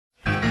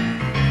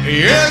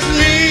Yes,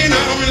 me and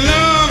I'm in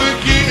love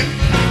again.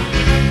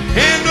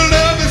 And the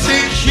love is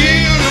in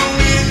shield on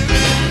win.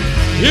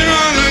 You know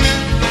I love you.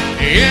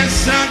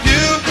 Yes, I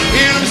do.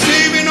 And I'm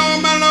saving all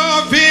my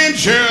love in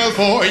jail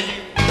for you.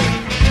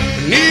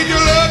 I need your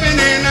loving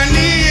and I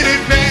need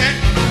it bad.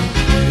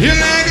 You're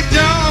like a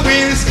dog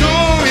when it's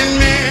going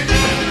mad.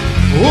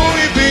 Oh,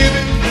 yeah,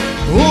 baby.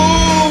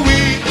 Oh,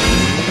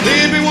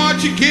 baby, won't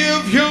you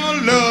give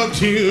your love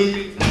to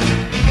me?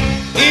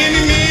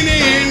 Any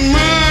minute and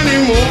money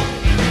more.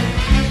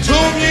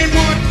 Told me it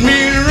want me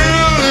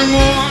around and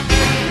more.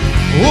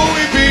 Oh,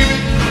 yeah, baby.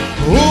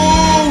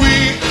 Oh,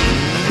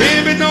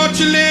 baby, don't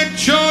you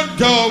let your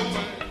dog bite.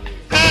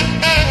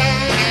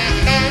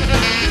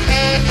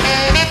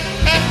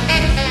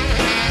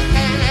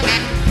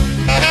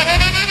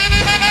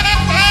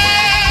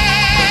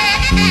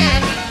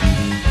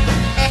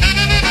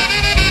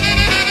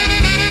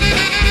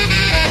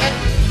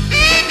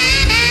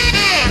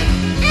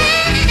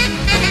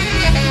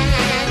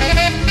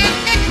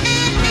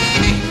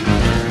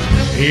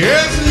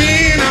 Yes,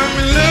 me and I'm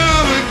in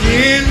love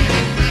again.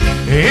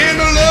 And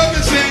the love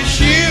is in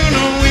shield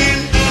on win.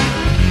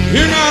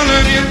 You know I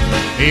love you.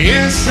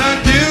 Yes,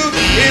 I do.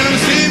 And I'm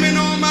saving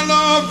all my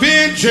love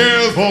in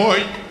jail for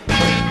you.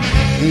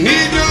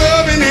 Need your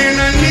loving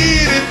and I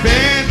need it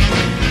bad.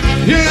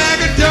 You're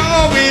like a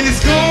dog when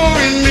it's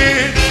going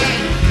mad.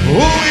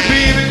 Oh,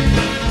 baby.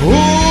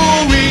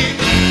 Oh,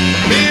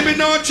 baby,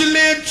 don't you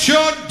let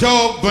your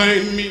dog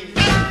bite me.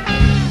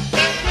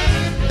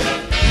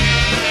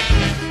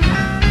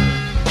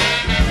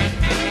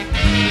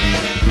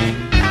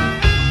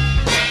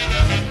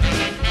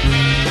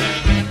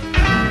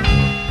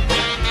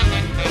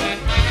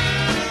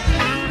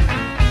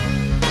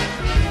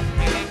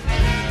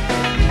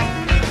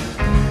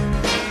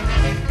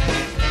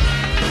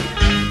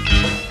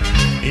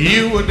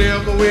 You were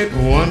devil with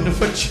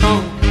wonderful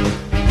charm,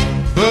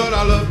 but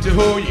I love to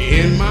hold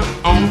you in my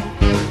arms.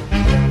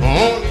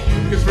 Only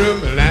you can thrill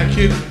me like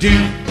you do.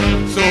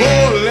 So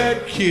hold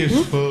that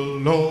kiss for a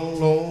long,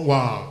 long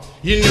while.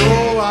 You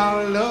know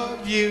I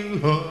love you,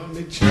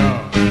 honey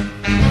child.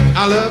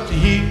 I love to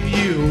hear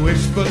you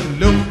whisper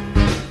low.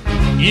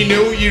 You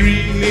know you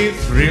really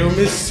thrill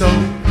me so.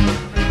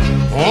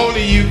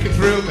 Only you can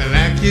thrill me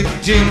like you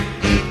do.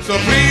 So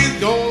please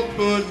don't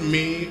put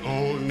me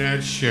on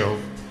that shelf.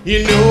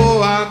 You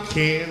know I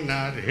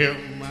cannot help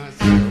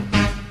myself.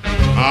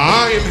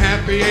 I am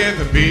happy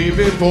as a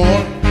baby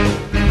boy.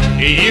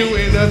 You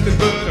ain't nothing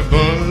but a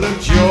bundle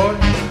of joy.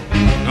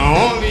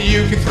 Only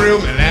you can thrill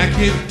me like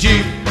you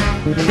do.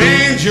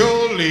 Bend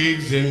your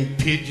legs and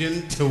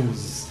pigeon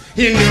toes.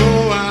 You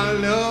know I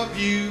love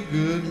you,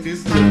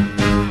 goodness knows.